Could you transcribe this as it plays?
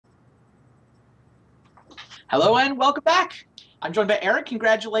Hello and welcome back. I'm joined by Eric.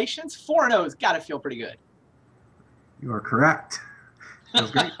 Congratulations. 4-0's got to feel pretty good. You are correct. Feels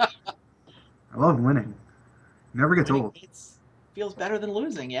great. I love winning. Never gets Winning old. feels better than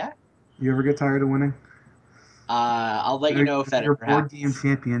losing, yeah? You ever get tired of winning? I'll let you know if that Your ever board game happens.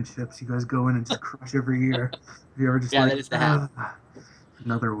 championships, you guys go in and just crush every year. You ever just Yeah, like, that is the habit.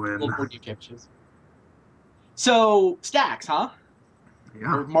 another win? Little board game championships. So, stacks, huh?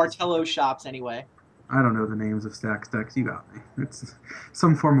 Yeah. Or Martello shops, anyway. I don't know the names of stack stacks. You got me. It's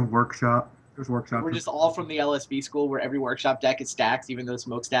some form of workshop. There's workshops. We're just all from the LSB school where every workshop deck is stacks, even though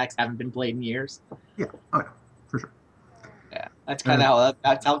smokestacks haven't been played in years. Yeah. Oh yeah, for sure. Yeah, that's kind of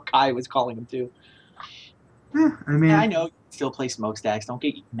that's how Kai was calling them, too. I Yeah, I mean, know you still play smokestacks. Don't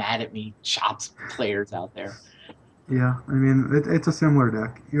get mad at me, shops players out there. yeah. I mean, it's a similar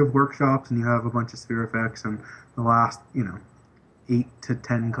deck. You have workshops and you have a bunch of sphere effects, and the last, 8 to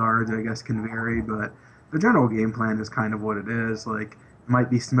 10 cards, I guess, can vary, but the general game plan is kind of what it is. Like, it might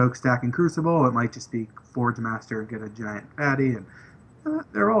be Smokestack and Crucible, it might just be Forge Master and get a giant fatty, and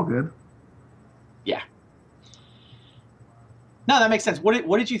they're all good. Yeah. No, that makes sense.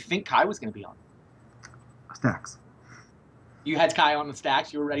 What did you think Kai was going to be on? Stacks. You had Kai on the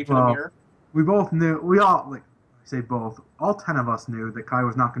stacks. You were ready for the Well, mirror. we both knew, we all, like, I say both, all 10 of us knew that Kai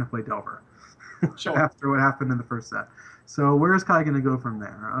was not going to play Delver Sure. after what happened in the first set. So, where's Kai going to go from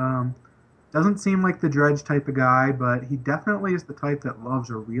there? Doesn't seem like the dredge type of guy, but he definitely is the type that loves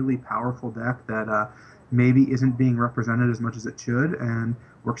a really powerful deck that maybe isn't being represented as much as it should. And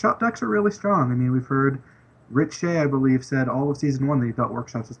workshop decks are really strong. I mean, we've heard Rich Shea, I believe, said all of season one that he thought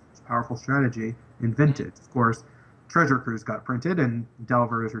workshops was a powerful strategy in Vintage. Of course, Treasure Cruise got printed, and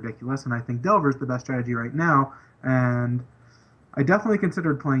Delver is ridiculous. And I think Delver is the best strategy right now. And I definitely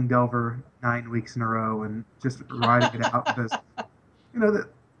considered playing Delver 9 weeks in a row and just riding it out because the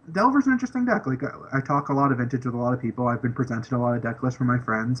Delver's an interesting deck. Like I talk a lot of Vintage with a lot of people. I've been presented a lot of deck lists from my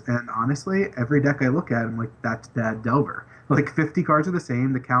friends, and honestly, every deck I look at, I'm like, that's bad Delver. Like 50 cards are the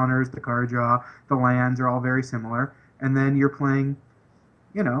same. The counters, the card draw, the lands are all very similar, and then you're playing,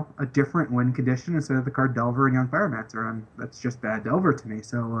 a different win condition instead of the card Delver and Young Pyromancer, and that's just bad Delver to me.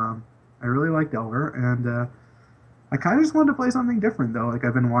 So I really like Delver, and I kind of just wanted to play something different, though. Like,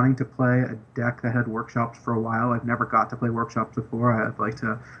 I've been wanting to play a deck that had workshops for a while. I've never got to play workshops before. I'd like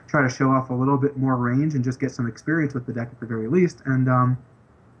to try to show off a little bit more range and just get some experience with the deck at the very least. And,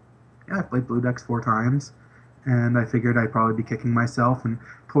 yeah, I've played blue decks 4 times, and I figured I'd probably be kicking myself and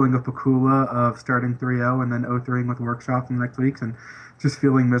pulling a Pakula of starting 3-0 and then 0-3ing with workshops in the next weeks and just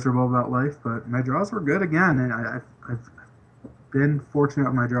feeling miserable about life. But my draws were good again, and I've been fortunate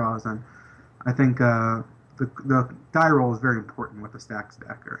with my draws, and I think the die roll is very important with a stacks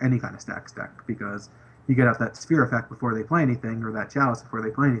deck or any kind of stacks deck because you get out that sphere effect before they play anything or that chalice before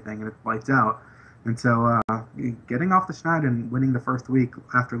they play anything and it lights out. And so getting off the schneid and winning the first week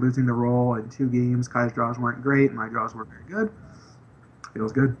after losing the roll in 2 games, Kai's draws weren't great, my draws were very good.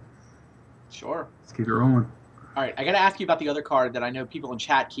 Feels good. Sure. Let's keep it rolling. All right, I got to ask you about the other card that I know people in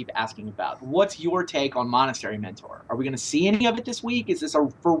chat keep asking about. What's your take on Monastery Mentor? Are we going to see any of it this week? Is this a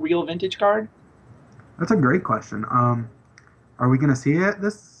for real vintage card? That's a great question. Are we going to see it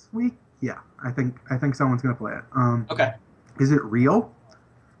this week? Yeah, I think someone's going to play it. Okay. Is it real?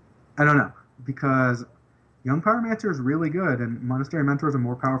 I don't know because Young Pyromancer is really good, and Monastery Mentor is a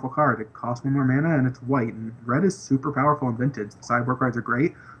more powerful card. It costs 1 more mana, and it's white, and red is super powerful in Vintage. The sideboard cards are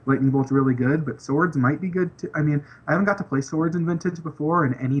great. Lightning Bolt's really good, but Swords might be good too. I mean, I haven't got to play Swords in Vintage before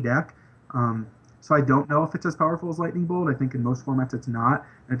in any deck, so I don't know if it's as powerful as Lightning Bolt. I think in most formats it's not,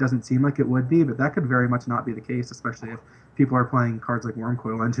 and it doesn't seem like it would be, but that could very much not be the case, especially if people are playing cards like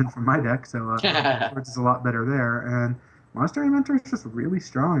Wormcoil Engine from my deck, so Swords is a lot better there. And Monastery Mentor is just really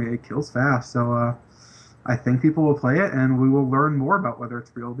strong. It kills fast, so I think people will play it, and we will learn more about whether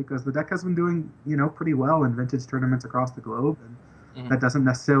it's real because the deck has been doing, pretty well in Vintage tournaments across the globe, and that doesn't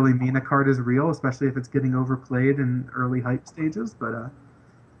necessarily mean a card is real, especially if it's getting overplayed in early hype stages, but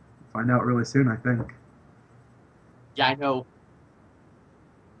find out really soon, I think. Yeah, I know.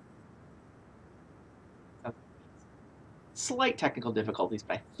 Slight technical difficulties,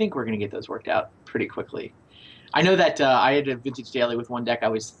 but I think we're going to get those worked out pretty quickly. I know that I had a Vintage Daily with one deck I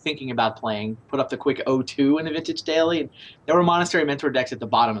was thinking about playing, put up the quick 0-2 in the Vintage Daily, and there were Monastery Mentor decks at the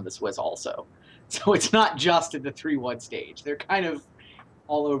bottom of the Swiss also. So it's not just in the 3-1 stage. They're kind of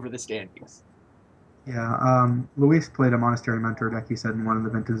all over the standings. Yeah, Luis played a Monastery Mentor deck, he said, in one of the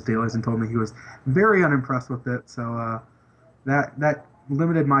Vintage Dailies and told me he was very unimpressed with it, so that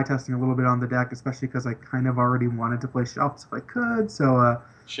limited my testing a little bit on the deck, especially because I kind of already wanted to play shops if I could, so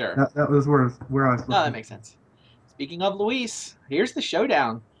sure. that was where I was looking. No, that makes sense. Speaking of Luis, here's the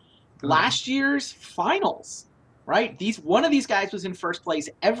showdown. Uh-oh. last year's finals, right? One of these guys was in first place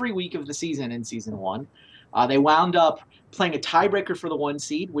every week of the season in season one. They wound up playing a tiebreaker for the one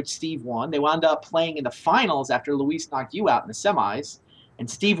seed, which Steve won. They wound up playing in the finals after Luis knocked you out in the semis, and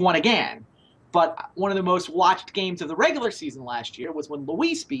Steve won again. But one of the most watched games of the regular season last year was when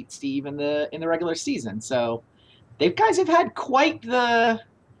Luis beat Steve in the regular season. So they guys have had quite the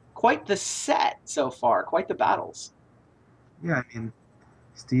set so far, quite the battles. Yeah, I mean,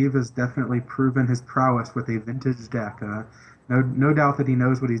 Steve has definitely proven his prowess with a vintage deck. No doubt that he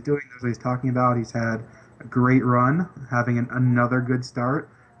knows what he's doing, knows what he's talking about. He's had a great run, having another good start.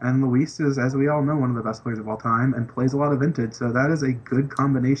 And Luis is, as we all know, one of the best players of all time and plays a lot of vintage. So that is a good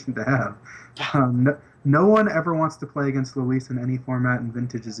combination to have. No one ever wants to play against Luis in any format, and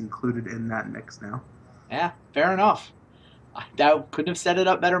vintage is included in that mix now. Yeah, fair enough. I couldn't have set it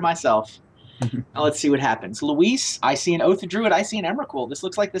up better myself. Now let's see what happens. Luis, I see an Oath of Druid, I see an Emrakul. This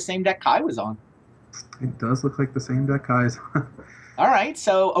looks like the same deck Kai was on. It does look like the same deck, guys. All right,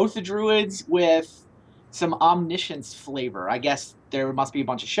 so Oath of Druids with some Omniscience flavor. I guess there must be a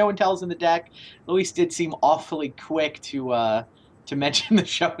bunch of show and tells in the deck. Luis did seem awfully quick to mention the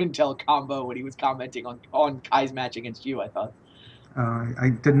show and tell combo when he was commenting on Kai's match against you, I thought. I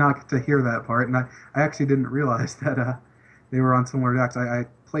did not get to hear that part, and I actually didn't realize that they were on similar decks. I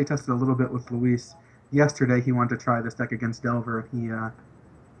play tested a little bit with Luis yesterday. He wanted to try this deck against Delver.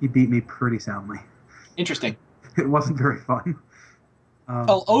 He beat me pretty soundly. Interesting. It wasn't very fun.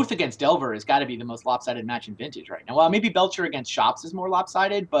 Oh, Oath against Delver has got to be the most lopsided match in Vintage right now. Well, maybe Belcher against Shops is more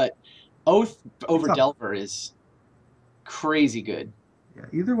lopsided, but Oath over Delver is crazy good. Yeah,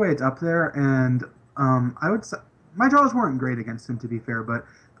 either way, it's up there, and I would say my draws weren't great against him, to be fair, but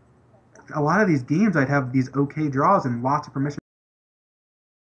a lot of these games I'd have these okay draws and lots of permission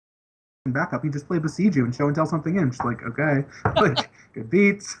backup. He just play Besiege You and show and tell something in. Just like, okay, like good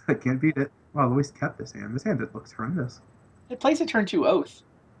beats. I can't beat it. Wow, Luis kept this hand. This hand just looks horrendous. It plays a turn 2 Oath.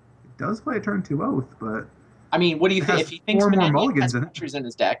 It does play a turn 2 Oath, but I mean, what do you think? If he thinks four more Menendian has mulligans in it. creatures in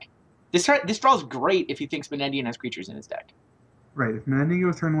his deck, this draw's great if he thinks Menendian has creatures in his deck. Right, if Menendian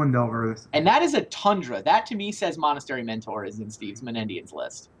goes turn 1 Delver, this... And that is a Tundra. That to me says Monastery Mentor is in Steve's Menendian's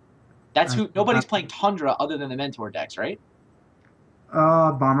list. That's who nobody's playing Tundra other than the Mentor decks, right?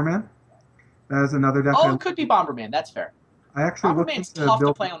 Bomberman. That is another deck. Oh, it could be Bomberman. That's fair. I actually Bomberman's tough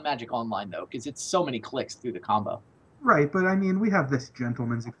to play on Magic Online though, because it's so many clicks through the combo. Right, but I mean, we have this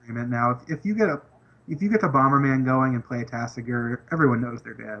gentleman's agreement now. If you get to Bomberman going and play a Tasigur, everyone knows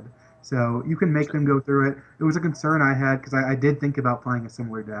they're dead. So you can make them go through it. It was a concern I had because I did think about playing a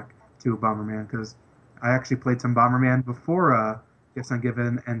similar deck to Bomberman because I actually played some Bomberman before Gifts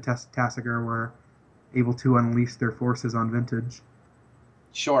Ungiven and Tasigur were able to unleash their forces on Vintage.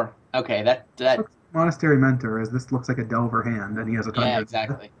 Sure. Okay. That Monastery Mentor, as this looks like a Delver hand, and he has a ton. Yeah,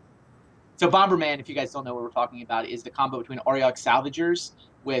 exactly. So Bomberman, if you guys don't know what we're talking about, is the combo between Auriok Salvagers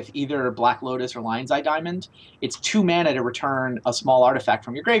with either Black Lotus or Lion's Eye Diamond. It's 2 mana to return a small artifact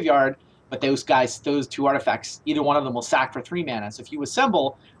from your graveyard, but those 2 artifacts, either one of them will sack for 3 mana. So if you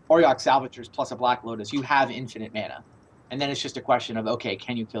assemble Auriok Salvagers plus a Black Lotus, you have infinite mana. And then it's just a question of, okay,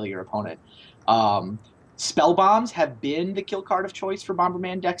 can you kill your opponent? Spell Bombs have been the kill card of choice for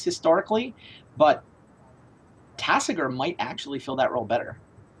Bomberman decks historically, but Tasigur might actually fill that role better.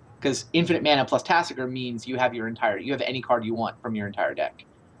 Because infinite mana plus Tasigur means you have any card you want from your entire deck.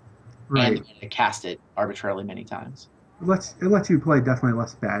 Right. And to cast it arbitrarily many times. It lets you play definitely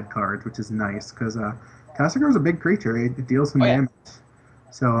less bad cards, which is nice, because Tasigur is a big creature. It deals some damage.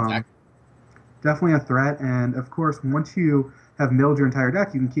 So exactly. Definitely a threat, and of course, once you have milled your entire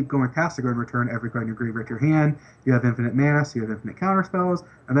deck, you can keep going with Tasigur and return every card in your graveyard to your hand. You have infinite mana, so you have infinite counter spells,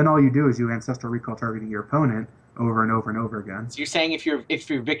 and then all you do is you Ancestral Recall targeting your opponent over and over and over again. So you're saying if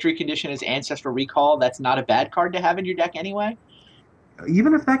your victory condition is Ancestral Recall, that's not a bad card to have in your deck anyway?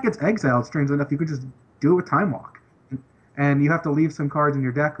 Even if that gets exiled, strangely enough, you could just do it with Time Walk. And you have to leave some cards in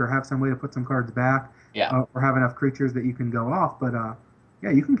your deck or have some way to put some cards back. Yeah. Or have enough creatures that you can go off. But yeah,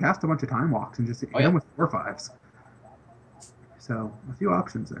 you can cast a bunch of Time Walks and just hit them with 4/5s. So a few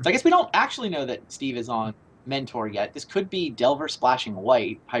options there. So I guess we don't actually know that Steve is on Mentor yet. This could be Delver splashing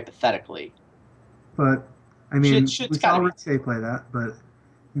white, hypothetically. But I mean, we saw Ricochet play that, but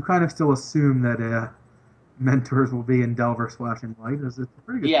you kind of still assume that Mentors will be in Delver splashing white. It's a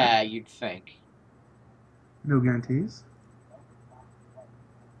pretty good thing. You'd think. No guarantees.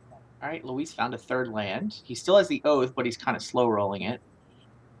 All right, Luis found a 3rd land. He still has the Oath, but he's kind of slow rolling it.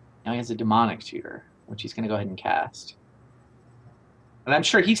 Now he has a Demonic Tutor, which he's going to go ahead and cast. And I'm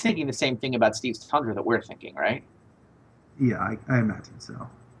sure he's thinking the same thing about Steve's Tundra that we're thinking, right? Yeah, I imagine so.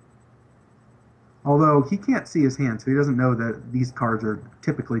 Although he can't see his hand, so he doesn't know that these cards are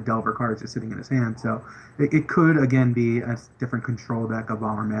typically Delver cards just sitting in his hand. So it could again be a different control deck, a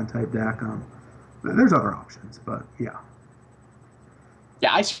Bomberman type deck. There's other options, but yeah.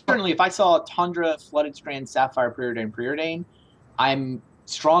 Yeah, I certainly, if I saw Tundra, Flooded Strand, Sapphire, Preordain, Preordain, I'm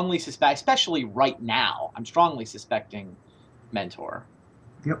strongly suspect, especially right now, I'm strongly suspecting Mentor.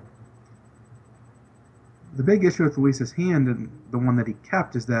 Yep. The big issue with Luis's hand and the one that he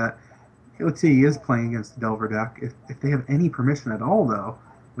kept is that let's say he is playing against the Delver deck. If they have any permission at all, though,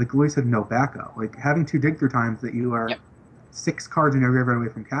 like Luis had no backup. Like having two dig through times that you are Yep. 6 cards in your graveyard away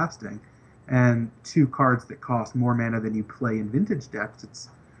from casting, and 2 cards that cost more mana than you play in vintage decks. It's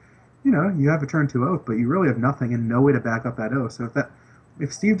you have a turn 2 oath, but you really have nothing and no way to back up that oath. So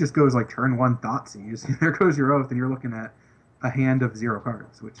if Steve just goes like turn 1 Thoughtseize, there goes your oath, and you're looking at a hand of 0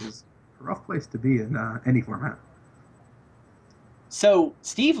 cards, which is a rough place to be in any format. So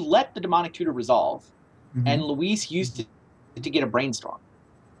Steve let the Demonic Tutor resolve, Mm-hmm. and Luis used it to get a Brainstorm.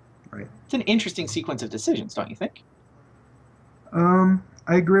 Right. It's an interesting sequence of decisions, don't you think?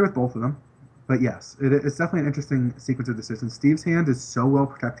 I agree with both of them, but yes, it's definitely an interesting sequence of decisions. Steve's hand is so well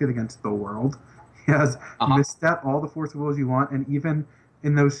protected against the world. He has Uh-huh. misstep all the Force of Wills you want, and even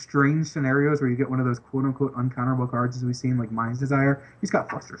in those strange scenarios where you get one of those quote unquote uncounterable cards, as we've seen, like Mind's Desire, he's got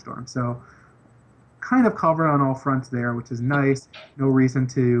Flusterstorm. So kind of covered on all fronts there, which is nice. No reason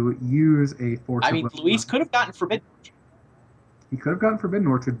to use a Force I of mean, Will. Luis could have gotten Forbidden. He could have gotten Forbidden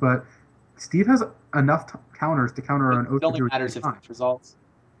Orchard, but Steve has enough counters to counter an It Oath of only Druid matters if anytime. it resolves.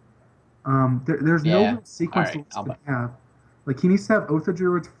 There's no Yeah. real All sequence right. Lewis can have. Like he needs to have Oath of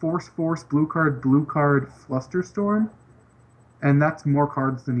Druids, Force, blue card, Flusterstorm, and that's more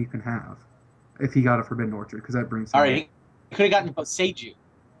cards than you can have if he got a Forbidden Orchard, because that brings All him in. right. He could have gotten Boseiju.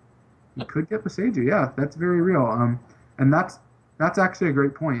 He could get Beseiju, yeah, that's very real. And that's actually a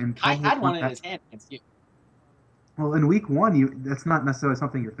great point, and I probably had one not in that. his hand against you. Well, in week one, you that's not necessarily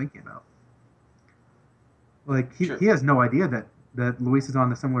something you're thinking about. Like he True. has no idea that Luis is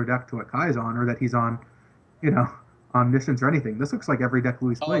on a similar deck to what Kai is on, or that he's on, you know, Omniscience or anything. This looks like every deck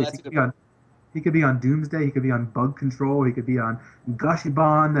Luis Oh, plays. that's a good point. He could be on Doomsday. He could be on Bug Control. He could be on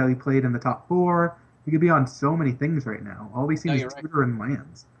Gushiban that he played in the top 4. He could be on so many things right now. All we've No, seen is you're right. tutor and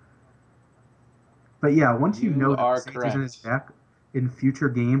lands. But yeah, once you You know that are Sage is in his correct. deck in future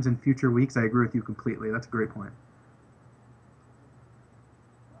games and future weeks, I agree with you completely. That's a great point.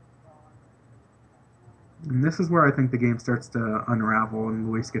 And this is where I think the game starts to unravel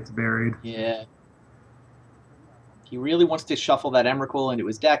and Luis gets buried. Yeah. He really wants to shuffle that Emrakul into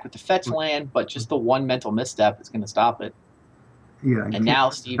his deck with the fetch land, but just the one mental misstep is going to stop it. Yeah, you And can't. now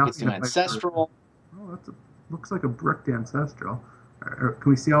There's Steve gets nothing to to fight for. Ancestral. Oh, looks like a bricked ancestral. Can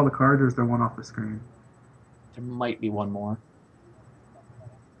we see all the cards, or is there one off the screen? There might be one more.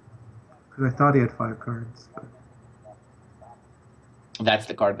 Because I thought he had 5 cards. But... That's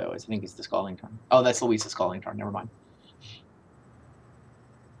the card, though. I think it's the Scalding Tarn. Oh, that's Luis's Scalding Tarn. Never mind.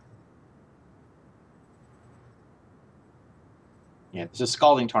 Yeah, there's a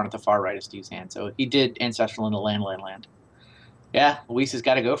Scalding Tarn at the far right of Steve's hand. So he did Ancestral into land. Yeah, Luis has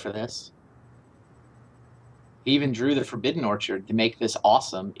got to go for this. He even drew the Forbidden Orchard to make this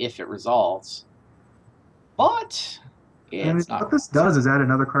awesome if it resolves. But I mean, it's not. what this does is add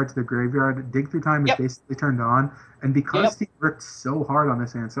another card to the graveyard. Dig through time is Yep. basically turned on, and because Yep. Steve worked so hard on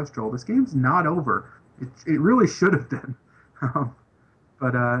this ancestral, this game's not over. It really should have been, um,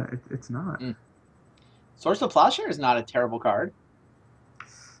 but it's not. Source of Plowshare is not a terrible card.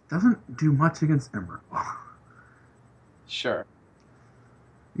 Doesn't do much against Emerald. Sure.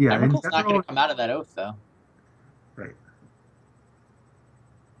 Yeah, in Emrakul's not going general, to come out of that oath, though. right.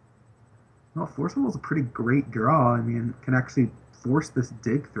 Well, Forcible is a pretty great draw. I mean, can actually force this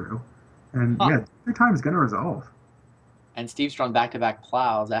dig through, and Huh. yeah, dig through time is going to resolve. And Steve's drawn back-to-back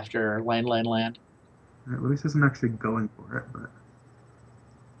plows after land. Right, Luis isn't actually going for it, but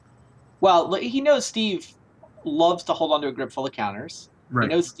Well, he knows Steve loves to hold onto a grip full of counters. right, He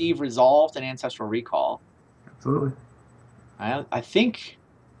knows Steve resolved an Ancestral Recall. absolutely. I think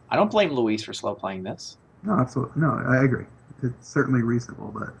I don't blame Luis for slow playing this. No, absolutely. No, I agree. It's certainly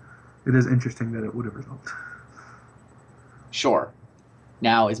reasonable, but it is interesting that it would have resolved. Sure.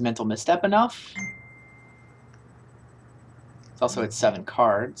 Now, is Mental Misstep enough? It's also at 7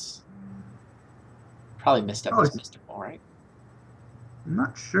 cards. Probably Misstep is mystical, right? I'm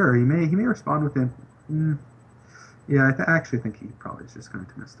not sure. He may respond with him. Yeah, I actually think he probably is just going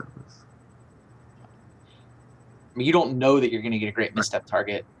to misstep this. I mean, you don't know that you're going to get a great misstep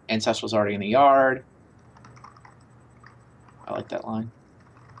target. Ancestral's already in the yard. I like that line.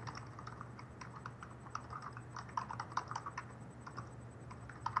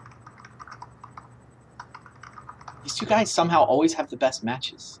 two guys somehow always have the best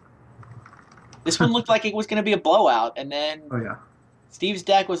matches. This one looked like it was going to be a blowout, and then Oh yeah. Steve's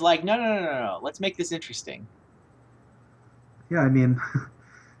deck was like, no, no, no, no, no. Let's make this interesting. Yeah, I mean,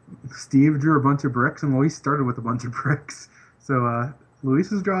 Steve drew a bunch of bricks, and Luis started with a bunch of bricks. So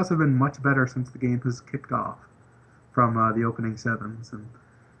Luis's draws have been much better since the game has kicked off from the opening sevens, and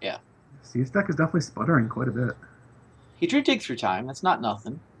Yeah. Steve's deck is definitely sputtering quite a bit. He drew dig through time. That's not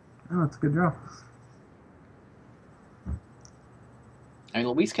nothing. Oh, it's a good draw. I mean,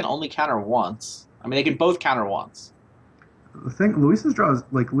 Luis can only counter once. I mean, they can both counter once. The thing, Luis's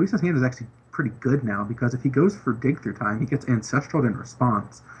hand is actually pretty good now because if he goes for dig through time, he gets ancestral in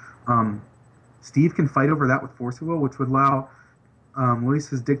response. Steve can fight over that with force of will, which would allow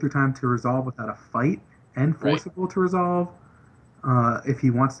Luis's dig through time to resolve without a fight and force of will to resolve. If he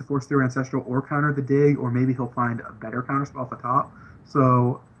wants to force through ancestral or counter the dig, or maybe he'll find a better counter spell off the top.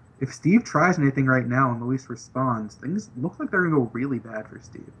 So if Steve tries anything right now and Luis responds, things look like they're going to go really bad for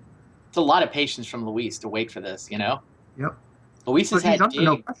Steve. It's a lot of patience from Luis to wait for this, you know? Yep. Luis has But he's had under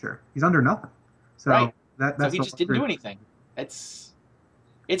no dig. pressure. He's under nothing. So Right. that's So he just didn't do anything. It's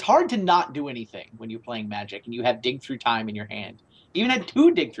hard to not do anything when you're playing Magic and you have dig through time in your hand. He even had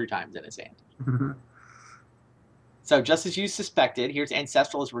 2 dig through times in his hand. So just as you suspected, here's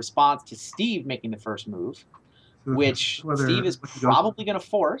Ancestral as a response to Steve making the first move, So which whether- Steve is what he goes- probably going to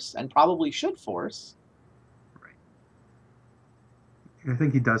force and probably should force. I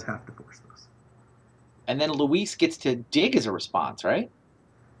think he does have to force this. And then Luis gets to dig as a response, right?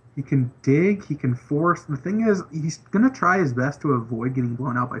 He can dig, he can force. The thing is, he's going to try his best to avoid getting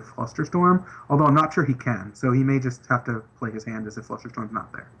blown out by Flusterstorm, although I'm not sure he can. So he may just have to play his hand as if Flusterstorm's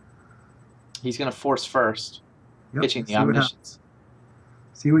not there. He's going to force first, Yep. pitching the See what Omniscience.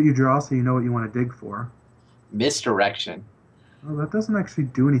 See what you draw so you know what you want to dig for. Misdirection. Well, that doesn't actually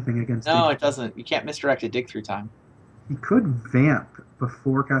do anything against No, dig. it doesn't. You can't misdirect a dig through time. He could vamp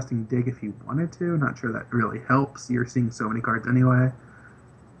before casting dig if he wanted to. Not sure that really helps. You're seeing so many cards anyway.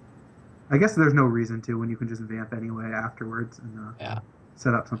 I guess there's no reason to when you can just vamp anyway afterwards and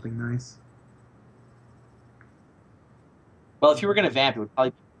set up something nice. Well, if you were going to vamp, it would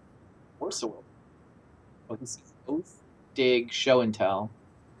probably be Force of Will. Oh, he sees Oath, Dig, Show and Tell.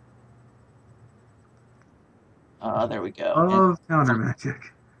 There we go. Of counter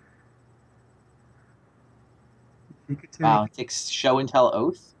magic. You could take, Wow, it takes Show and Tell,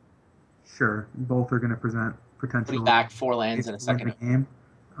 Oath. Sure, both are going to present potential. Putting back 4 lands in a second. Game.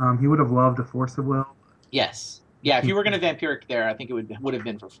 He would have loved a Force of Will. Yes. Yeah, if you were going to Vampiric there, I think it would have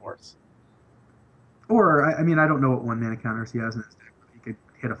been for Force. Or, I mean, I don't know what 1-mana counters he has in his deck. He could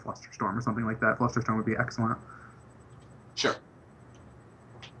hit a Flusterstorm or something like that. Flusterstorm would be excellent. Sure.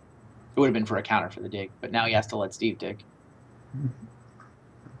 It would have been for a counter for the dig, but now he has to let Steve dig. Do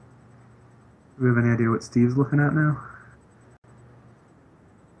we have any idea what Steve's looking at now?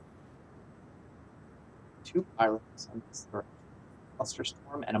 2 Pirates on this threat.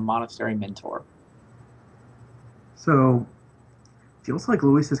 Flusterstorm and a Monastery Mentor. So, feels like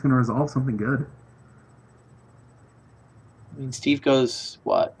Luis is going to resolve something good. I mean, Steve goes,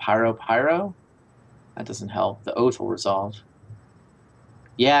 what, Pyro? That doesn't help. The Oath will resolve.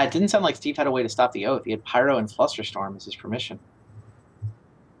 Yeah, it didn't sound like Steve had a way to stop the Oath. He had Pyro and Flusterstorm as his permission.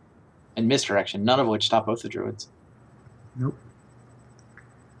 And Misdirection, none of which stop both the Druids. Nope.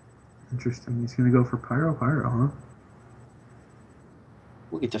 Interesting. He's going to go for Pyro, huh?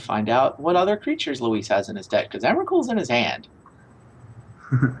 We'll get to find out what other creatures Luis has in his deck, because Emrakul's in his hand.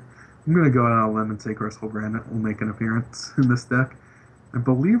 I'm going to go out on a limb and say Graceful Brandon will make an appearance in this deck. I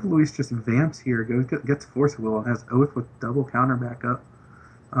believe Luis just vamps here, gets Force Will, and has Oath with double counter backup.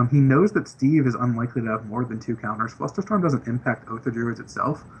 He knows that Steve is unlikely to have more than 2 counters. Flusterstorm doesn't impact Oath of Druids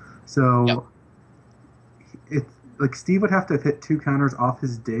itself, so Steve would have to have hit 2 counters off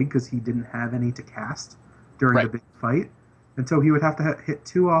his dig because he didn't have any to cast during the big fight. And so he would have to hit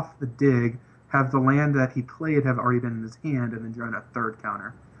 2 off the dig, have the land that he played have already been in his hand, and then draw a 3rd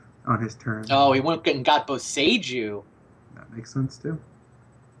counter on his turn. Oh, he went and got Boseiju. That makes sense, too.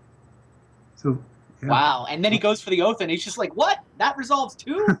 So, yeah. Wow. And then he goes for the Oath, and he's just like, what? That resolves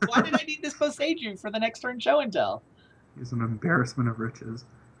too? Why did I need this Boseiju for the next turn Show and Tell? He's an embarrassment of riches.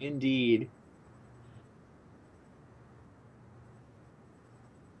 Indeed.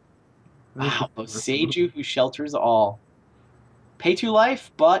 Wow, Boseiju who shelters all. Pay 2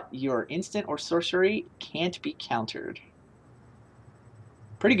 life, but your instant or sorcery can't be countered.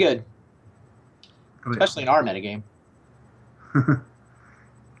 Pretty good. Oh, yeah. Especially in our metagame.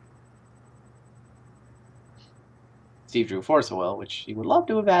 Steve drew Force of Will, which he would love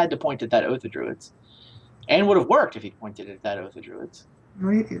to have had to point at that Oath of Druids. And would have worked if he pointed at that Oath of Druids.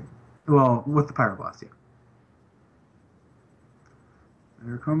 Well, with the Pyroblast, yeah.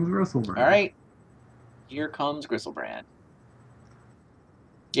 There comes All Griselbrand. right, here comes Griselbrand.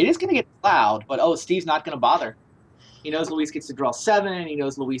 It is going to get loud, but oh, Steve's not going to bother. He knows Luis gets to draw 7. He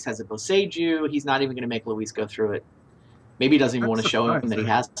knows Luis has a Boseiju. He's not even going to make Luis go through it. Maybe he doesn't even That's want to show him that he surprising.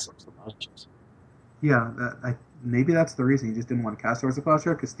 has Source of Potions. Yeah, maybe that's the reason he just didn't want to cast Swords of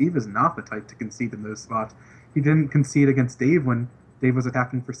Plowshare, because Steve is not the type to concede in those spots. He didn't concede against Dave when Dave was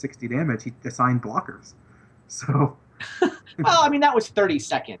attacking for 60 damage. He assigned blockers. So, Well, I mean, that was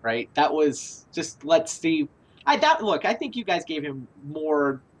 30-second, right? That was just let's see. Look, I think you guys gave him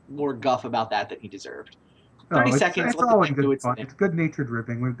more guff about that than he deserved. 30 oh, seconds, it's let the all deck in do good its fun. thing. It's good natured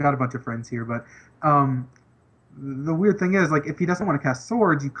ribbing. We've got a bunch of friends here, but the weird thing is, like, if he doesn't want to cast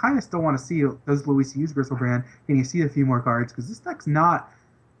swords, you kind of still want to see, does Luis use Griselbrand? Can you see a few more cards? Because this deck's not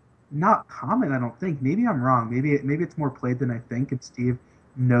common, I don't think. Maybe I'm wrong. Maybe it's more played than I think, and Steve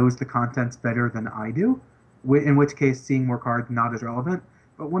knows the contents better than I do. In which case, seeing more cards not as relevant.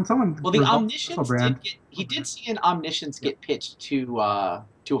 But when someone Well, the resolves Omniscience Griselbrand, he did see an Omniscience yeah, get pitched to a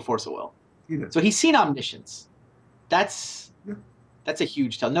Force of Will. he did. So he's seen Omniscience. That's Yeah. that's a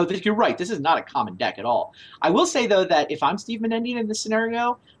huge tell. No, you're right. This is not a common deck at all. I will say though that if I'm Steve Menendian in this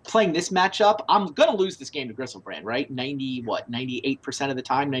scenario, playing this matchup, I'm gonna lose this game to Griselbrand, right? 98% of the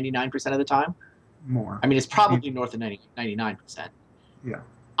time, 99% of the time. More. I mean, it's I mean, probably north of 99%. yeah.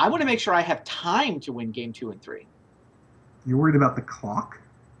 I want to make sure I have time to win game 2 and 3. You're worried about the clock?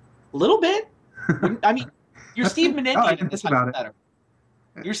 A little bit. I mean, you're That's Steve fair. Oh, I Menendian in didn't this think about it.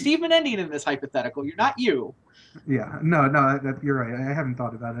 hypothetical. You're Steve Menendian in this hypothetical. You're not you. Yeah, no, you're right. I haven't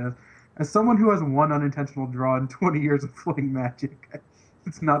thought about it. As someone who has one unintentional draw in 20 years of playing Magic,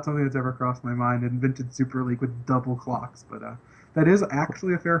 it's not something that's ever crossed my mind. Invented Super League with double clocks, but that is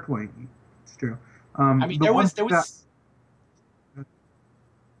actually a fair point. It's true. I mean, The one thing there that was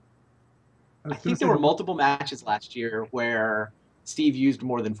I I was going think to there say, were the one, multiple matches last year where Steve used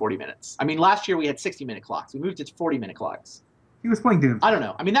more than 40 minutes. I mean, last year we had 60-minute clocks. We moved it to 40-minute clocks. he was playing I Doomsday. don't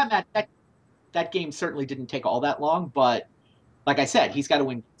know. I mean, that game certainly didn't take all that long, but like I said, he's got to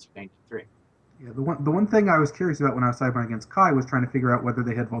win game 3. Yeah, the one thing I was curious about when I was sideboarding against Kai was trying to figure out whether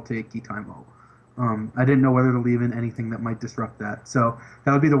they had Voltaic Key Time Vault. I didn't know whether to leave in anything that might disrupt that. So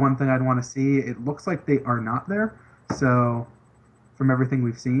that would be the one thing I'd want to see. It looks like they are not there. So from everything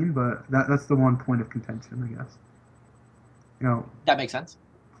we've seen, but that's the one point of contention, I guess. You know, That makes sense.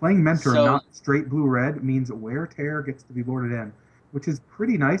 playing Mentor So not straight blue red means Wear Tear gets to be boarded in, which is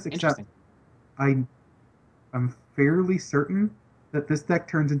pretty nice. Except interesting. I I'm fairly certain that this deck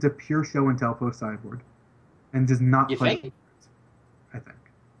turns into pure show and tell post sideboard and does not You play. think I think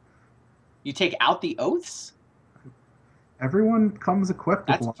you take out the oaths? everyone comes equipped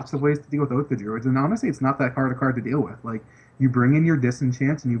with That's lots of interesting. ways to deal with Oath of Druids, and honestly, it's not that hard a card to deal with. Like, you bring in your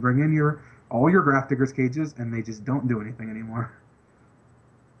Disenchants and you bring in your all your Grafdigger's Cages, and they just don't do anything anymore.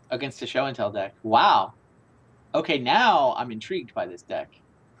 Against a show and tell deck. Wow. Okay, now I'm intrigued by this deck.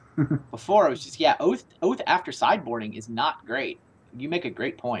 Before it was just oath after sideboarding is not great. You make a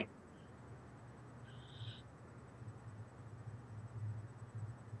great point.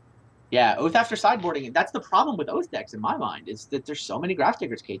 Yeah, oath after sideboarding. That's the problem with oath decks in my mind is that there's so many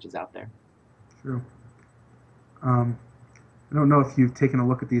Grafdigger's Cages out there. True. Um, I don't know if you've taken a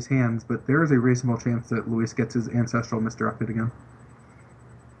look at these hands, but there is a reasonable chance that Luis gets his Ancestral misdirected again.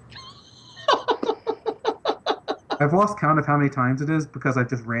 I've lost count of how many times it is because I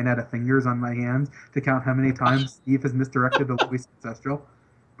just ran out of fingers on my hands to count how many times Steve has misdirected the Luis Ancestral.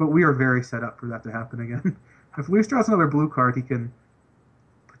 But we are very set up for that to happen again. If Luis draws another blue card, he can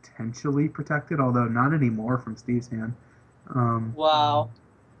potentially protect it, although not anymore from Steve's hand. Wow.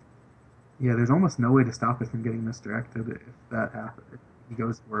 Yeah, there's almost no way to stop it from getting misdirected if that happens. If he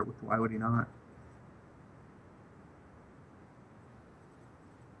goes for it, why would he not?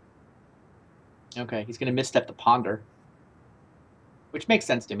 Okay, he's going to misstep the Ponder, which makes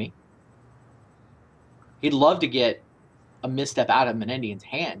sense to me. He'd love to get a misstep out of Menendian's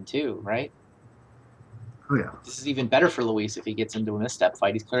hand too, right? Oh yeah. This is even better for Luis if he gets into a misstep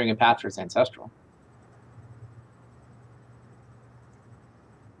fight. He's clearing a path for his Ancestral.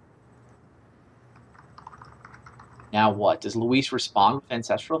 Now what? Does Luis respond with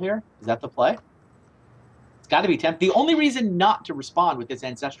Ancestral here? Is that the play? It's got to be tempting. The only reason not to respond with his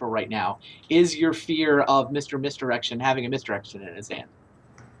Ancestral right now is your fear of Mr. Misdirection having a misdirection in his hand.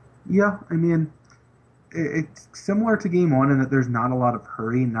 Yeah, I mean, it's similar to game one in that there's not a lot of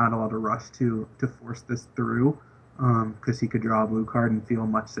hurry, not a lot of rush to force this through, because he could draw a blue card and feel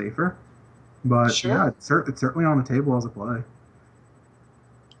much safer. But yeah, Sure. it's certainly on the table as a play.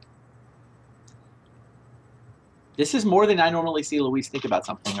 This is more than I normally see Luis think about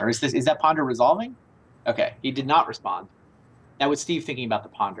something. Or is that Ponder resolving? Okay, he did not respond. That was Steve thinking about the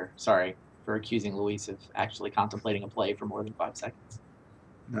ponder. Sorry for accusing Luis of actually contemplating a play for more than 5 seconds.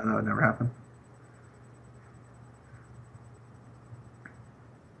 No, that would never happen.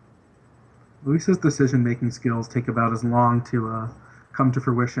 Luis's decision-making skills take about as long to come to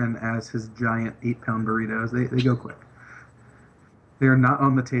fruition as his giant 8-pound burritos. They go quick. They are not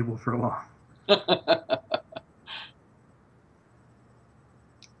on the table for long.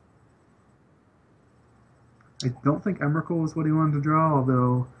 I don't think Emrakul is what he wanted to draw,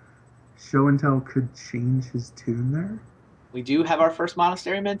 although Show and Tell could change his tune there. We do have our first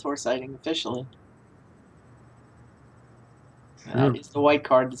Monastery Mentor sighting officially. That is the white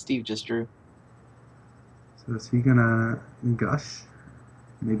card that Steve just drew. So is he gonna gush?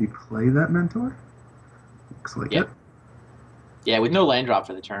 Maybe play that Mentor? Looks like it. Yeah, with no land drop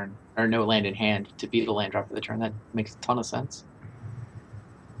for the turn, or no land in hand to beat the land drop for the turn, that makes a ton of sense.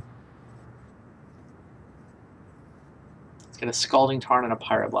 Let's get a Scalding Tarn and a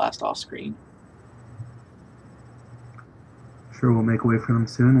Pyroblast off screen. Sure, we'll make way for him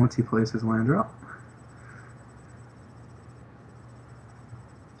soon once he plays his land drop.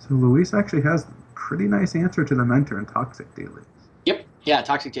 So Luis actually has a pretty nice answer to the Mentor in Toxic Deluge. Yep. Yeah,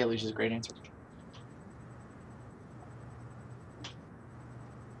 Toxic Deluge is a great answer.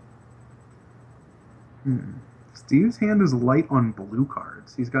 Steve's hand is light on blue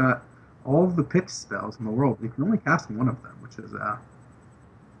cards. He's got all of the pitch spells in the world. He can only cast one of them, which is an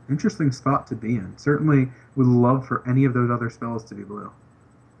interesting spot to be in. Certainly would love for any of those other spells to be blue. I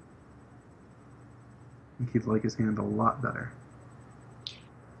think he'd like his hand a lot better.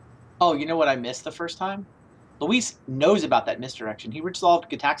 Oh, you know what I missed the first time? Luis knows about that misdirection. He resolved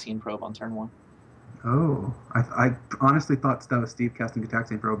Gataxian Probe on turn 1. Oh, I honestly thought that was Steve casting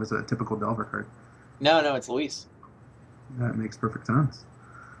Gataxian Probe as a typical Delver card. No, it's Luis. That makes perfect sense.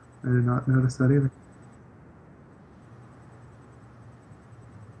 I did not notice that either.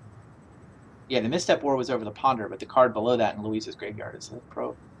 Yeah, the Misstep War was over the Ponder, but the card below that in Luis's graveyard is the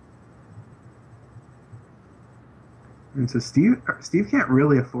Probe. And so Steve can't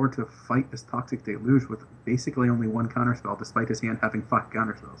really afford to fight this Toxic Deluge with basically only one counterspell, despite his hand having 5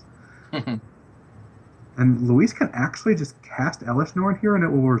 counterspells. And Luis can actually just cast Elesh Norn here and it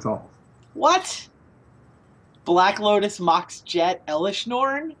will resolve. What? Black Lotus, Mox Jet, Elesh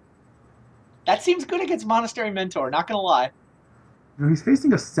Norn? That seems good against Monastery Mentor, not gonna lie. Now he's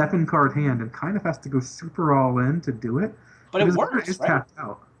facing a 7-card hand and kind of has to go super all in to do it. But it works, is right? tapped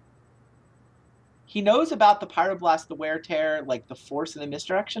out. He knows about the Pyroblast, the Wear Tear, like the Force and the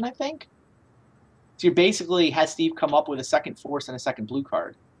Misdirection, I think. So you're basically has Steve come up with a second Force and a second blue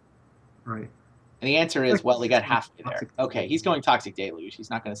card. Right. And the answer is, well, he got halfway there. Okay, he's going Toxic Deluge. He's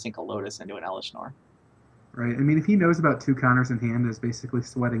not going to sink a Lotus into an Elesh Norn. Right. I mean, if he knows about 2 counters in hand, is basically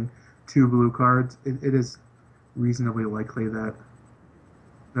sweating 2 blue cards, it is reasonably likely that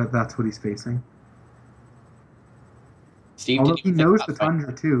that's what he's facing. Steve, although he knows the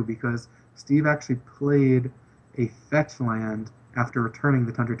Tundra too, because Steve actually played a fetch land after returning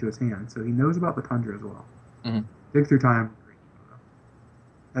the Tundra to his hand, so he knows about the Tundra as well. Dig Through Time.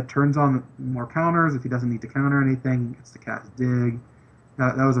 That turns on more counters. If he doesn't need to counter anything, he gets to cast Dig.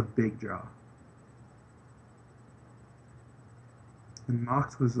 That was a big draw. And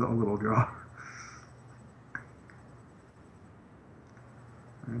Mox was a little draw.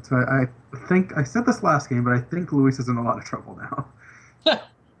 And so I think, I said this last game, but I think Luis is in a lot of trouble now.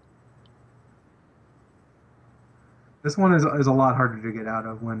 This one is a lot harder to get out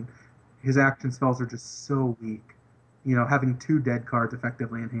of when his action spells are just so weak. You know, having 2 dead cards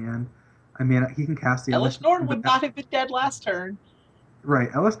effectively in hand. I mean, he can cast the Elesh Norn would not have been dead last turn.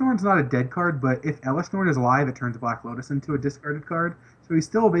 Right. Elesh Norn's not a dead card, but if Elesh Norn is alive, it turns Black Lotus into a discarded card. So he's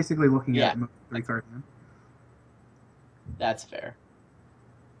still basically looking at a 3-card hand. That's fair.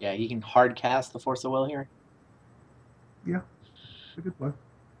 Yeah, he can hard cast the Force of Will here. Yeah. It's a good play.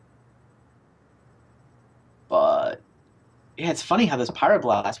 But yeah, it's funny how this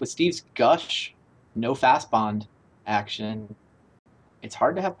Pyroblast with Steve's Gush, no fast bond action, it's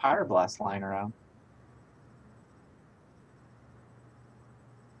hard to have Pyroblast lying around.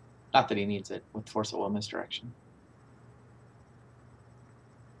 Not that he needs it with Force of Will Misdirection.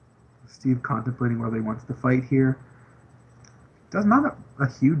 Steve contemplating whether he wants to fight here. Does not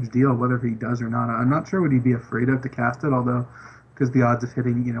a huge deal whether he does or not. I'm not sure what he'd be afraid of to cast it, although because the odds of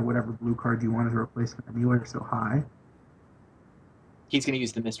hitting, you know, whatever blue card you want as a replacement anyway are so high. He's going to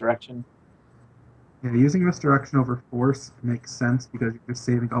use the Misdirection. Yeah, using Misdirection over Force makes sense because you're just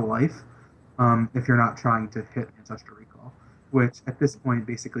saving a life if you're not trying to hit Ancestral Recall, which at this point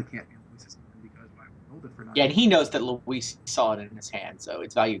basically can't be Luis's hand because I rolled it for 9. Yeah, and he knows that Luis saw it in his hand, so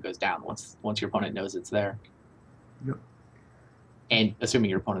its value goes down once your opponent knows it's there. Yep. And assuming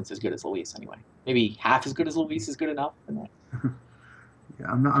your opponent's as good as Luis anyway. Maybe half as good as Luis is good enough. Yeah,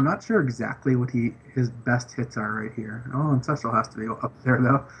 I'm not sure exactly what his best hits are right here. Oh, Ancestral has to be up there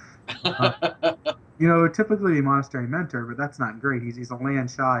though. Uh, typically Monastery Mentor, but that's not great. He's a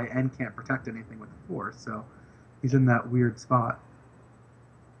land shy and can't protect anything with the force, so he's in that weird spot.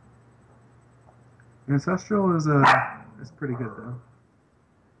 Ancestral is pretty good though.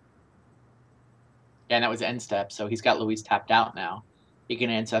 Yeah, and that was end step, so he's got Luis tapped out now. He can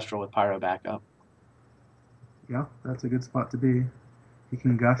Ancestral with Pyro back up. Yeah, that's a good spot to be. He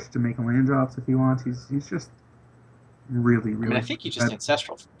can gush to make land drops if he wants. He's just really, really. I mean, I think he just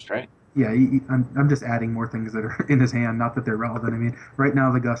Ancestral first, right? Yeah, I'm just adding more things that are in his hand. Not that they're relevant. I mean, right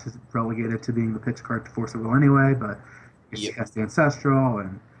now the gush is relegated to being the pitch card to Force of Will anyway, but he has the Ancestral,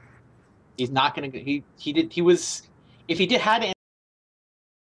 and he's not going to. He was. If he had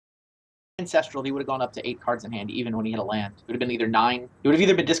Ancestral, he would have gone up to 8 cards in hand, even when he had a land. It would have been either 9. He would have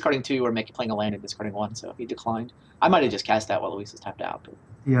either been discarding 2 or playing a land and discarding 1. So he declined. I might have just cast that while Luis was tapped out. But...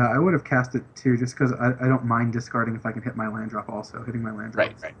 Yeah, I would have cast it too, just because I don't mind discarding if I can hit my land drop. Also, hitting my land drop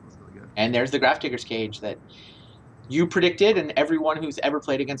right. is really good. And there's the Grafdigger's Cage that you predicted, and everyone who's ever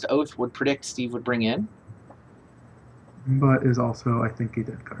played against Oath would predict Steve would bring in. But is also, I think, a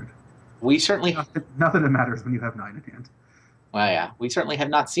dead card. We certainly not that it matters when you have 9 in hand. Well, yeah, we certainly have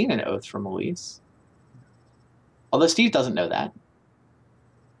not seen an Oath from Luis. Although Steve doesn't know that.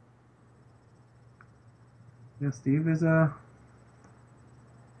 Yeah, Steve is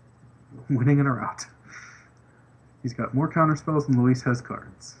winning in a rout. He's got more counter spells than Luis has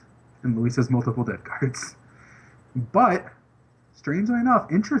cards. And Luis has multiple dead cards. But, strangely enough,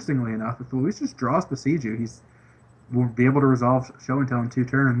 interestingly enough, if Luis just draws Besieju, he will be able to resolve Show and Tell in 2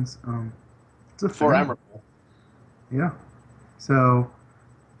 turns. It's a 4 Emerald. Yeah. So,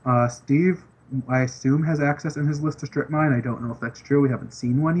 Steve, I assume, has access in his list to Strip Mine. I don't know if that's true. We haven't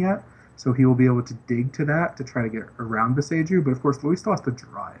seen one yet. So he will be able to dig to that to try to get around Besieju. But, of course, Luis still has to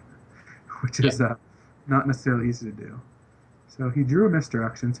draw it, which is not necessarily easy to do. So he drew a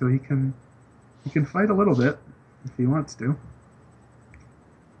misdirection, so he can fight a little bit if he wants to.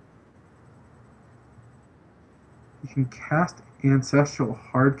 He can cast Ancestral,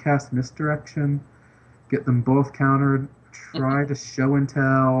 hard cast Misdirection, get them both countered, try to Show and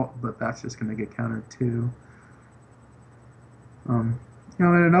Tell, but that's just going to get countered too. In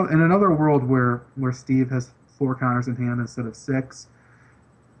another world where Steve has 4 counters in hand instead of 6,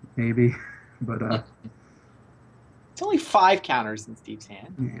 maybe, but it's only 5 counters in Steve's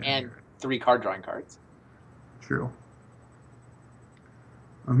hand, and 3 card drawing cards. True.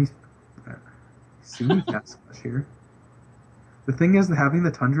 He's assuming that's here. The thing is that having the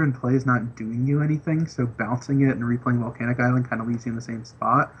Tundra in play is not doing you anything, so bouncing it and replaying Volcanic Island kind of leaves you in the same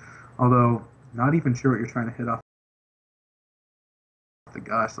spot. Although, not even sure what you're trying to hit off the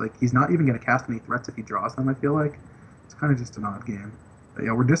gush. Like, he's not even going to cast any threats if he draws them, I feel like. It's kind of just an odd game. But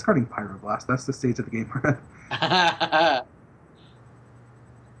yeah, we're discarding Pyroblast. That's the stage of the game we're at.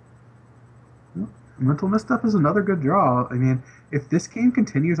 Mental Misstep is another good draw. I mean, if this game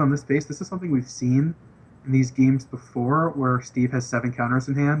continues on this pace, this is something we've seen in these games before where Steve has 7 counters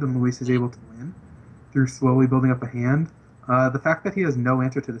in hand and Luis is able to win through slowly building up a hand. The fact that he has no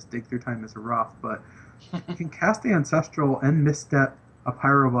answer to this dig through time is rough, but he can cast the Ancestral and misstep a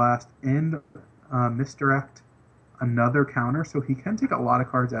Pyroblast and misdirect another counter, so he can take a lot of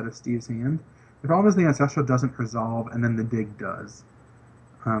cards out of Steve's hand. The problem is the Ancestral doesn't resolve, and then the dig does.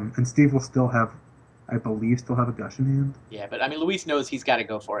 And Steve will still have, I believe, a gush in hand. Yeah, but I mean, Luis knows he's got to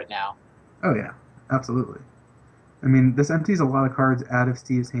go for it now. Oh, yeah. Absolutely. I mean, this empties a lot of cards out of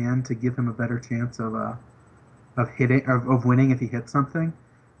Steve's hand to give him a better chance of winning if he hits something.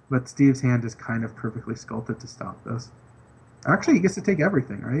 But Steve's hand is kind of perfectly sculpted to stop this. Actually, he gets to take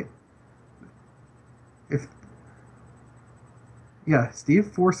everything, right? Steve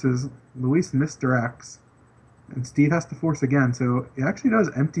forces, Luis misdirects, and Steve has to force again. So it actually does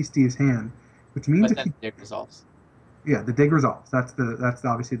empty Steve's hand, which means but then the dig resolves. Yeah, the dig resolves. That's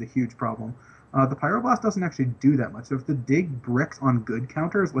obviously the huge problem. The Pyroblast doesn't actually do that much. So if the dig bricks on good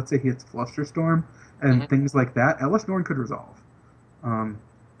counters, let's say he hits Flusterstorm and things like that, Elish Norn could resolve.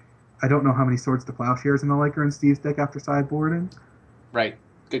 I don't know how many Swords to Plowshares in the like are in Steve's deck after sideboarding. Right.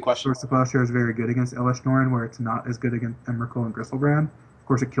 Good question. Swords to Plowshare is very good against Elish Norn, where it's not as good against Emrakul and Gristlebrand. Of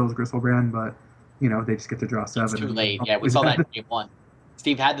course, it kills Gristlebrand, but they just get to draw 7. It's too late. Yeah, we saw that in game 1.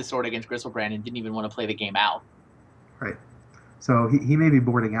 Steve had the sword against Gristlebrand and didn't even want to play the game out. Right. So he may be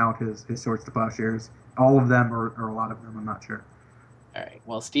boarding out his Swords to Plowshares. All of them or a lot of them, I'm not sure. All right.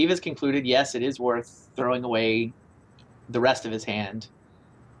 Well, Steve has concluded, yes, it is worth throwing away the rest of his hand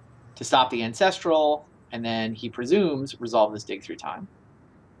to stop the Ancestral And then he presumes resolve this dig through time.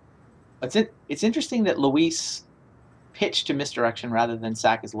 It's interesting that Luis pitched to misdirection rather than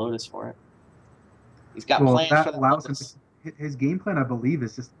sack his Lotus for it. He's got Well, plans for that that allows him to. Lotus. His game plan, I believe,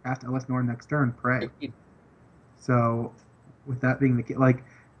 is just cast Ellis next turn, pray. Agreed. So, with that being the case, like,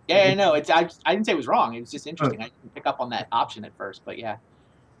 Yeah, no, I didn't say it was wrong. It was just oh, interesting. I didn't pick up on that option at first, but yeah.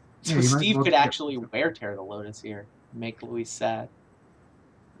 yeah, So you might as Steve well could just get. actually wear tear the Lotus here, make Luis sad.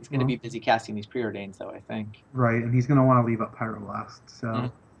 He's going to Well, be busy casting these preordains, though, I think. right, and he's going to want to leave up Pyroblast. So,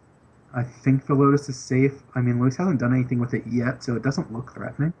 Mm. I think the Lotus is safe. I mean, Luis hasn't done anything with it yet, so it doesn't look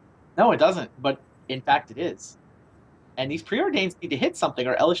threatening. No, it doesn't, but in fact, it is. And these preordains need to hit something,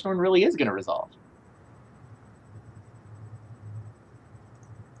 or Elishnorn really is going to resolve.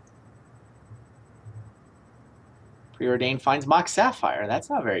 Preordain finds Mox Sapphire. That's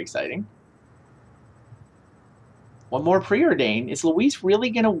not very exciting. One more preordain. Is Luis really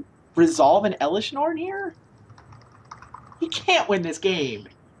going to resolve an Elishnorn here? He can't win this game.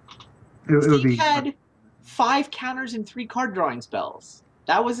 It would Steve be. had 5 counters and 3 card drawing spells.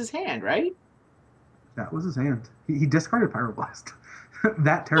 That was his hand, right? That was his hand. He discarded Pyroblast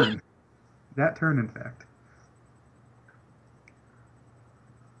that turn. That turn, in fact.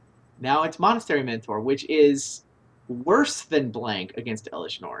 Now it's Monastery Mentor, which is worse than blank against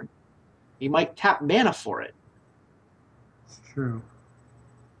Elishnorn. He might tap mana for it. It's true.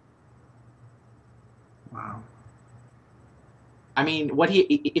 Wow. I mean,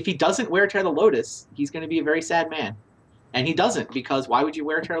 if he doesn't wear Tear the Lotus, he's going to be a very sad man. And he doesn't, because why would you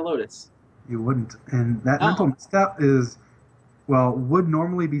wear Tear Lotus? You wouldn't. And that No. mental misstep is, well, would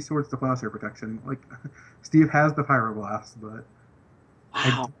normally be Swords to Plowshare protection. Like, Steve has the Pyroblast, but I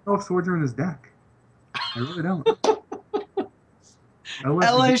Wow. don't know if swords are in his deck. I really don't.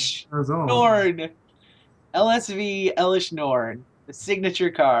 Elishnorn. LSV Elishnorn. The signature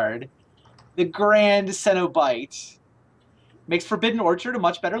card. The Grand Cenobite. Makes Forbidden Orchard a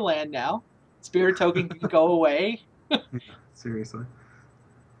much better land now. Spirit Token can go away. Yeah, seriously.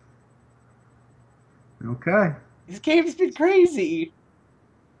 Okay. This game's been crazy.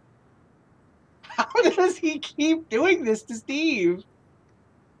 How does he keep doing this to Steve?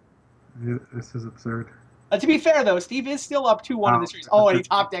 This is absurd. To be fair, though, Steve is still up 2-1 in the series. Oh, and he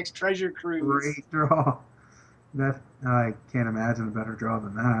top decks Treasure Cruise. Great draw. I can't imagine a better draw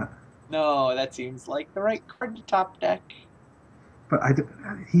than that. No, that seems like the right card to top deck. But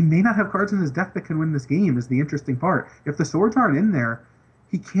he may not have cards in his deck that can win this game, is the interesting part. If the swords aren't in there,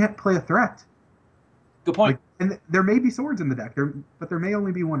 he can't play a threat. Good point. And there may be swords in the deck, but there may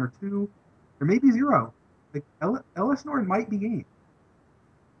only be 1 or 2. There may be 0. Like, Elishnorn might be game.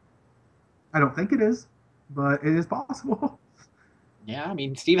 I don't think it is, but it is possible. Yeah, I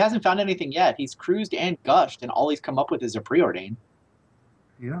mean, Steve hasn't found anything yet. He's cruised and gushed, and all he's come up with is a preordain.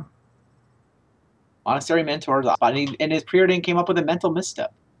 Yeah. Monastery Mentor, and his preordain came up with a mental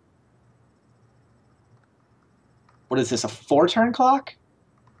misstep. What is this, a 4-turn clock?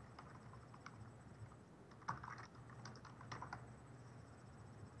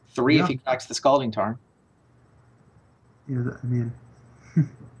 Three if he cracks the Scalding Tarn. Yeah, I mean... A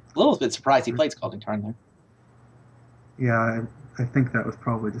little bit surprised he played Scalding Tarn there. Yeah, I think that was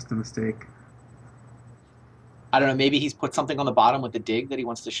probably just a mistake. I don't know, maybe he's put something on the bottom with the dig that he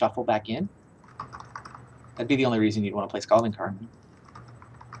wants to shuffle back in. That'd be the only reason you'd want to play Scalding Tarn.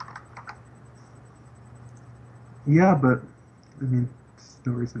 Yeah, but, I mean, there's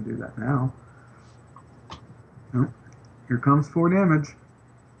no reason to do that now. Nope. Here comes 4 damage.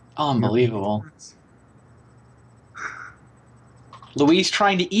 Unbelievable. Luis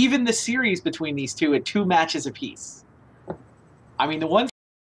trying to even the series between these two at 2 matches apiece. I mean, the ones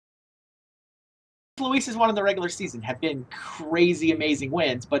Luis has won in the regular season have been crazy, amazing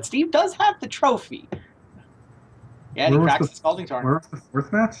wins, but Steve does have the trophy. Yeah, and he cracks the Scalding Tarn. Where was the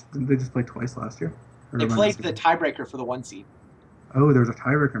 4th match? Didn't they just play twice last year? They played the tiebreaker for the 1 seed. Oh, there was a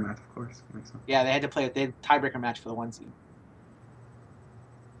tiebreaker match, of course. Makes sense. Yeah, they had a tiebreaker match for the 1 seed.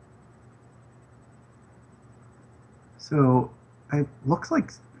 So, it looks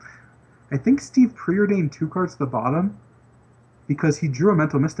like... I think Steve preordained 2 cards to the bottom because he drew a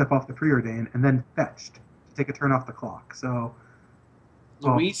mental misstep off the preordain and then fetched to take a turn off the clock. So...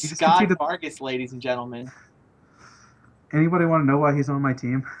 Luis Scott-Vargas, ladies and gentlemen. Anybody want to know why he's on my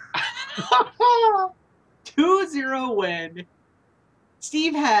team? 2-0 win.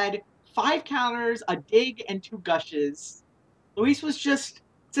 Steve had 5 counters, a dig, and 2 gushes. Luis was just...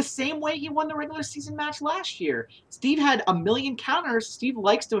 It's the same way he won the regular season match last year. Steve had a million counters. Steve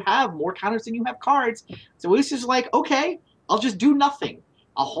likes to have more counters than you have cards. So Luis is like, okay, I'll just do nothing.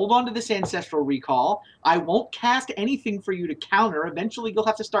 I'll hold on to this Ancestral Recall. I won't cast anything for you to counter. Eventually, you'll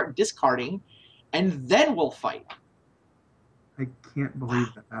have to start discarding. and then we'll fight. I can't Wow.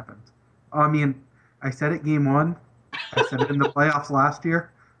 believe that happened. I mean, I said it game one. I said it in the playoffs last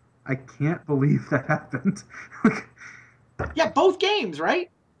year. I can't believe that happened. Yeah, both games, right?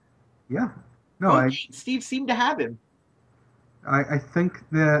 Yeah. No, Both games. Steve seemed to have him. I think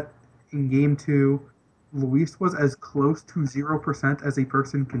that in game two, Luis was as close to 0% as a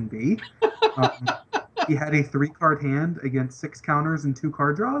person can be. Um, he had a three card hand against six counters and two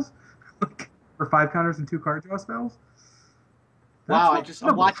card draws, like, or five counters and two card draw spells. Wow, That's not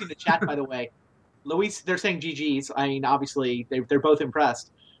I'm winnable. watching the chat by the way. Luis, they're saying GG's. I mean, obviously they're both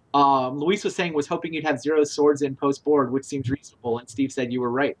impressed. Luis was saying was hoping you'd have zero swords in post board, which seems reasonable, and Steve said you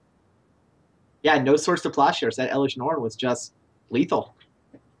were right. Yeah, no swords to plowshares. That Elish Norn was just lethal.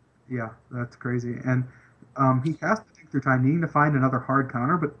 Yeah, that's crazy. And he has to think through time needing to find another hard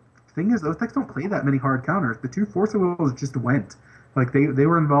counter, but the thing is, those decks don't play that many hard counters. The two Force of Wills just went. Like, they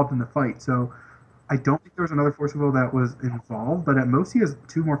were involved in the fight. So I don't think there was another Force of Will that was involved, but at most he has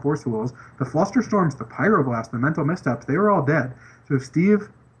two more Force of Wills. The Flusterstorms, the Pyroblast, the Mental Missteps, they were all dead. So if Steve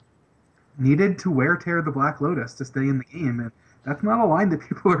needed to wear tear the Black Lotus to stay in the game, and that's not a line that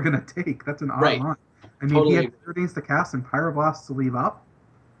people are going to take. That's an odd Right. line. I mean, he Totally had agree. Preordains to cast and Pyroblasts to leave up,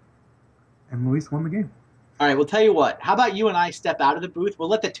 and Luis won the game. All right, we'll tell you what. How about you and I step out of the booth? We'll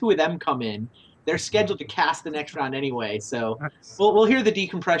let the two of them come in. They're scheduled to cast the next round anyway, so Nice. we'll hear the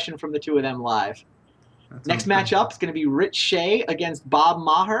decompression from the two of them live. That Next sounds good. matchup is going to be Rich Shea against Bob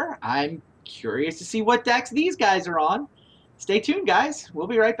Maher. I'm curious to see what decks these guys are on. Stay tuned, guys. We'll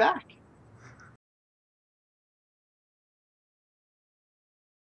be right back.